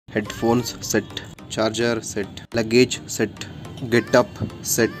headphones set, charger set, luggage set, get up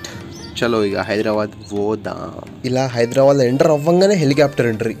set. చలో ఇక హైదరాబాద్ పోదాం. ఇలా హైదరాబాద్ ఎంటర్ అవ్వగానే హెలికాప్టర్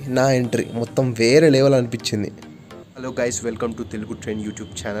ఎంట్రీ, నా ఎంట్రీ మొత్తం వేరే లెవెల్ అనిపించింది. Hello guys, welcome to Telugu train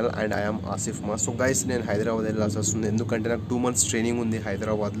YouTube channel and I'm Asif మా. సో గైస్, నేను హైదరాబాద్ వెళ్ళాల్సి వస్తుంది ఎందుకంటే నాకు 2 months ట్రైనింగ్ ఉంది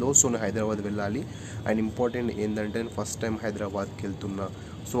హైదరాబాద్లో. సో నేను హైదరాబాద్ వెళ్ళాలి. అండ్ ఇంపార్టెంట్ ఏంటంటే నేను ఫస్ట్ టైం హైదరాబాద్కి వెళ్తున్నా.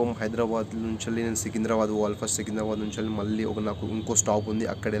 సో హైదరాబాద్ నుంచి నేను సికింద్రాబాద్ పోవాలి. ఫస్ట్ సికింద్రాబాద్ నుంచి మళ్ళీ నాకు ఇంకో స్టాప్ ఉంది,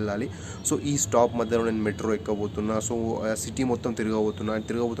 అక్కడ వెళ్ళాలి. సో ఈ స్టాప్ మధ్యలో నేను మెట్రో ఎక్కబోతున్నా. సో సిటీ మొత్తం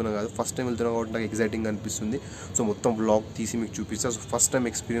తిరగబోతున్నా కాదు, ఫస్ట్ టైం వెళ్తున్నా కాబట్టి నాకు ఎగ్జైటింగ్ అనిపిస్తుంది. సో మొత్తం వ్లాగ్ తీసి మీకు చూపిస్తా. సో ఫస్ట్ టైం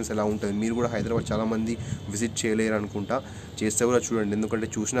ఎక్స్పీరియన్స్ ఎలా ఉంటుంది. మీరు కూడా హైదరాబాద్ చాలామంది విజిట్ చేయలేరు అనుకుంటా, చేస్తే కూడా చూడండి. ఎందుకంటే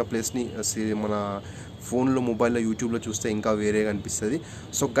చూసిన ప్లేస్ని మన ఫోన్లో, మొబైల్లో, యూట్యూబ్లో చూస్తే ఇంకా వేరేగా అనిపిస్తుంది.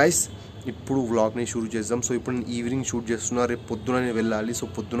 సో గైస్, ఇప్పుడు వ్లాగ్ని షూట్ చేద్దాం. సో ఇప్పుడు నేను ఈవినింగ్ షూట్ చేస్తున్నా, రేపు పొద్దున నేను వెళ్ళాలి. సో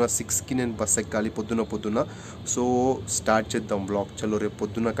పొద్దున 6కి నేను బస్ ఎక్కాలి పొద్దున. సో స్టార్ట్ చేద్దాం వ్లాగ్. చలో రేపు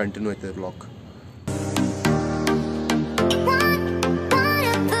పొద్దున కంటిన్యూ అవుతుంది vlog.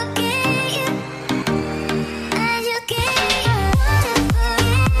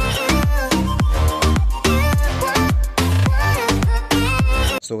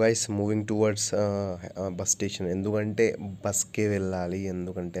 So guys, moving towards bus station. ఎందుకంటే బస్కే వెళ్ళాలి,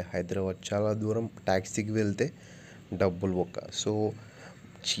 ఎందుకంటే హైదరాబాద్ చాలా దూరం. ట్యాక్సీకి వెళ్తే డబ్బులు బొక్క. సో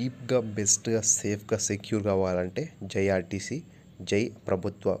చీప్గా, బెస్ట్గా, సేఫ్గా, సెక్యూర్ కావాలంటే జై ఆర్టీసీ, జై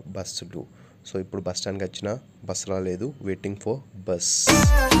ప్రభుత్వ బస్సులు. సో ఇప్పుడు బస్ స్టాండ్కి వచ్చిన బస్ రాలేదు, waiting for bus.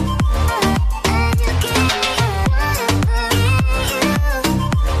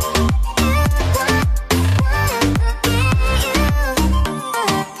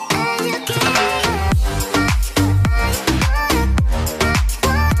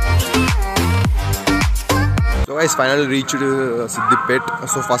 So guys, final reached Siddipet.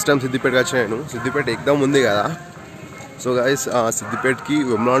 So first time సిద్దిపేట్కి వచ్చిన నేను. సిద్దిపేట ఎగ్జామ్ ఉంది కదా. సో గైస్, సిద్దిపేట్కి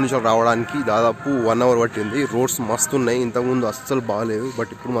వెమ్లా నుంచి రావడానికి దాదాపు 1 hour పట్టింది. రోడ్స్ మస్తు ఉన్నాయి, ఇంతకుముందు అస్సలు బాగాలేదు,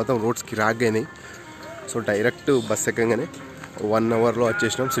 బట్ ఇప్పుడు మాత్రం రోడ్స్ కిరాక్ అయినాయి. సో డైరెక్ట్ బస్ ఎక్కగానే 1 hourలో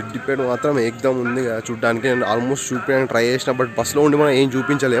వచ్చేసినాం. సిద్దిపేట మాత్రం ఎగ్జామ్ ఉంది కదా చూడడానికి. నేను ఆల్మోస్ట్ చూపించడానికి ట్రై చేసిన, బట్ బస్లో ఉండి మనం ఏం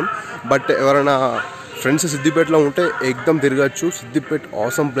చూపించలేం. బట్ ఎవరైనా ఫ్రెండ్స్ సిద్దిపేటలో ఉంటే ఎగ్జామ్ తిరగచ్చు. సిద్దిపేట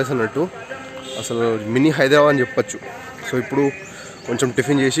ఆసమ్ ప్లేస్ అన్నట్టు, అసలు మినీ హైదరాబాద్ అని చెప్పచ్చు. సో ఇప్పుడు కొంచెం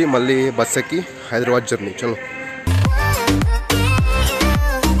టిఫిన్ చేసి మళ్ళీ బస్ ఎక్కి హైదరాబాద్ జర్నీ. చలో.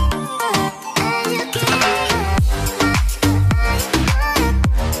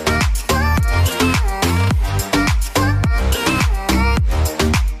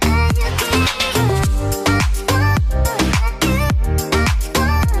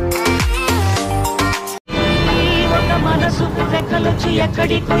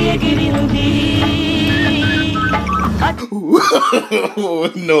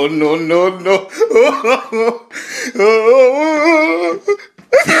 No.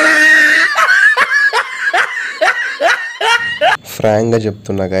 ఫ్రాంక్గా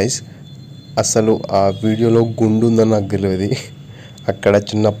చెప్తున్నా గైస్, అసలు ఆ వీడియోలో గుండు ఉందని నాకు తెలియదు. అక్కడ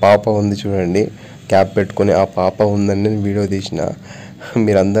చిన్న పాప ఉంది చూడండి, క్యాప్ పెట్టుకొని ఆ పాప ఉందని నేను వీడియో తీసిన.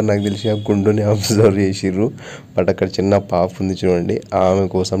 మీరందరూ నాకు తెలిసి ఆ గుండుని అబ్జర్వ్ చేసిర్రు, బట్ అక్కడ చిన్న పాప ఉంది చూడండి, ఆమె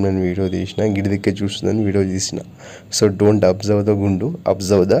కోసం నేను వీడియో తీసిన. గిడిదిక్కే చూస్తుందని వీడియో తీసిన. సో డోంట్ అబ్జర్వ్ ద గుండు,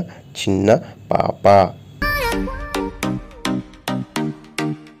 అబ్జర్వ్ ద చిన్న పాప.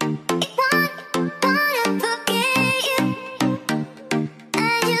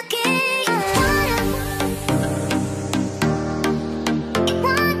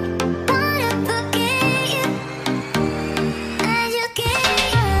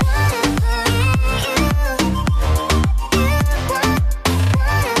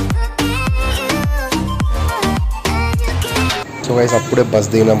 సో గైస్, అప్పుడే బస్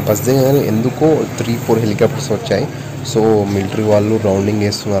దిగినాను. ఎందుకో 3-4 హెలికాప్టర్స్ వచ్చాయి. సో మిలిటరీ వాళ్ళు రౌండింగ్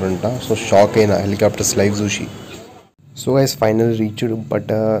వేస్తున్నారంట. సో షాక్ అయినా హెలికాప్టర్స్ లైవ్ చూసి. So guys, final reached,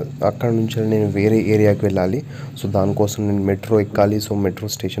 but అక్కడ నుంచి నేను వేరే ఏరియాకి వెళ్ళాలి. సో దానికోసం నేను మెట్రో ఎక్కాలి. సో మెట్రో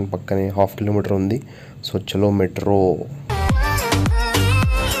స్టేషన్ పక్కనే 1/2 kilometer ఉంది. సో చలో metro.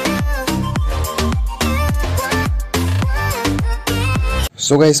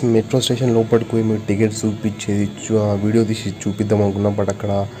 So guys, metro station లోపలికి పోయి మీరు టికెట్ చూపించేది వీడియో తీసి చూపిద్దాం అనుకున్నా, బట్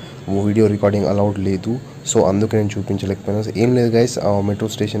అక్కడ వీడియో రికార్డింగ్ అలౌడ్ లేదు. సో అందుకే నేను చూపించలేకపోయినా. ఏం లేదు గైస్, మెట్రో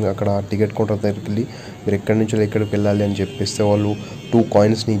స్టేషన్ అక్కడ టికెట్ కౌంటర్ దగ్గరికి వెళ్ళి మీరు ఎక్కడి నుంచి ఎక్కడికి వెళ్ళాలి అని చెప్పేస్తే వాళ్ళు 2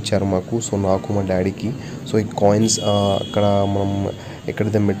 coinsని ఇచ్చారు మాకు. సో నాకు, మా డాడీకి. సో ఈ కాయిన్స్ అక్కడ మనం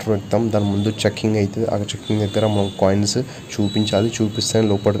ఎక్కడైతే మెట్రో ఎక్కుతాం దాని ముందు చెక్కింగ్ అవుతుంది. ఆ చెక్కింగ్ దగ్గర మనం కాయిన్స్ చూపించాలి, చూపిస్తే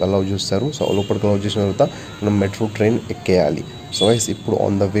లోపలికి అలౌ చేస్తారు. సో లోపలికి అలౌ చేసిన తర్వాత మనం మెట్రో ట్రైన్ ఎక్కేయాలి. సో గైస్, ఇప్పుడు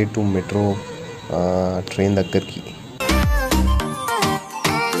on the way to metro train దగ్గరికి.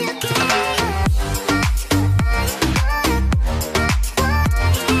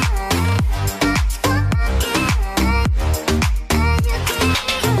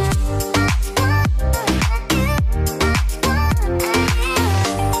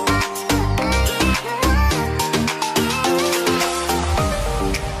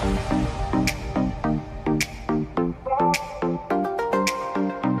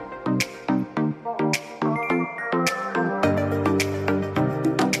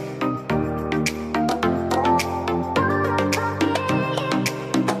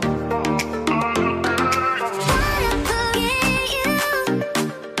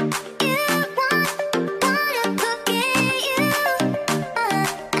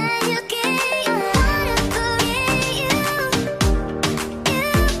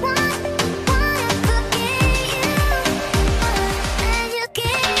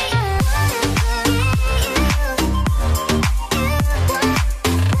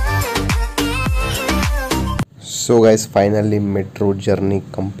 So guys finally metro journey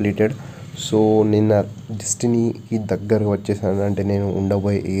completed. So నిన్న డెస్టినీకి దగ్గర వచ్చేసాను. అంటే నేను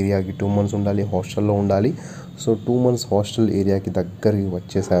ఉండబోయే ఏరియాకి 2 months ఉండాలి, హాస్టల్లో ఉండాలి. సో 2 months హాస్టల్ ఏరియాకి దగ్గరికి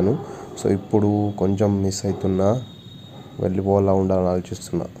వచ్చేసాను. సో ఇప్పుడు కొంచెం మిస్ అవుతున్నా, వెళ్ళిపోవాలా ఉండాలని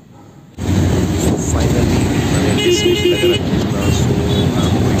ఆలోచిస్తున్నా. సో ఫైనల్లీ నేను డెస్టినేషన్ దగ్గర వచ్చేసిన. సో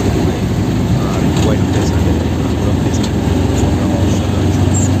రిక్వైర్డ్ ప్లేస్ అంటే place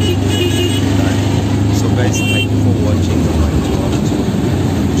so guys thank you for watching my vlog.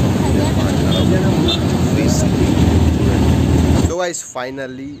 So guys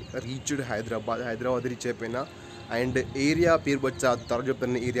finally reached Hyderabad reach అయిపోయినా. అండ్ ఏరియా పేరు వచ్చా తర్వాత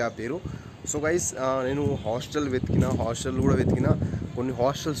చెప్పిన ఏరియా పేరు. సో గైస్ నేను హాస్టల్ కూడా వెతికిన, కొన్ని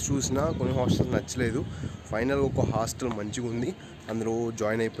హాస్టల్స్ చూసిన, కొన్ని హాస్టల్స్ నచ్చలేదు. ఫైనల్గా ఒక హాస్టల్ మంచిగా ఉంది, అందులో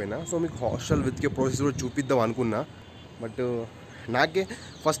జాయిన్ అయిపోయినా. సో మీకు హాస్టల్ వెతికే ప్రాసెస్ కూడా చూపిద్దాం అనుకున్నా, బట్ నాకే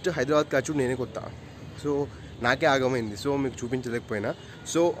ఫస్ట్ హైదరాబాద్కి వచ్చి నేనే కొత్త, సో నాకే ఆగమైంది. సో మీకు చూపించలేకపోయినా.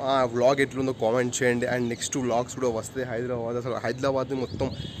 సో ఆ వ్లాగ్ ఎట్లుందో కామెంట్ చేయండి. అండ్ నెక్స్ట్ వ్లాగ్స్ కూడా వస్తాయి హైదరాబాద్. అసలు హైదరాబాద్ని మొత్తం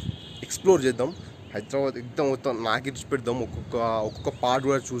ఎక్స్ప్లోర్ చేద్దాం. హైదరాబాద్ ఎగ్దం మొత్తం నాకు ఇచ్చి పెడదాం. ఒక్కొక్క పార్ట్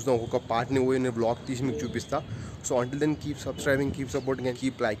కూడా చూద్దాం. ఒక్కొక్క పార్ట్ని పోయి నేను బ్లాగ్ తీసి మీకు చూపిస్తా. So until then keep subscribing, keep supporting and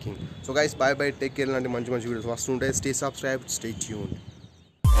keep liking. So guys bye by, take care. లాంటి మంచి వీడియోస్ వస్తుంటాయి. Stay subscribe, stay tuned.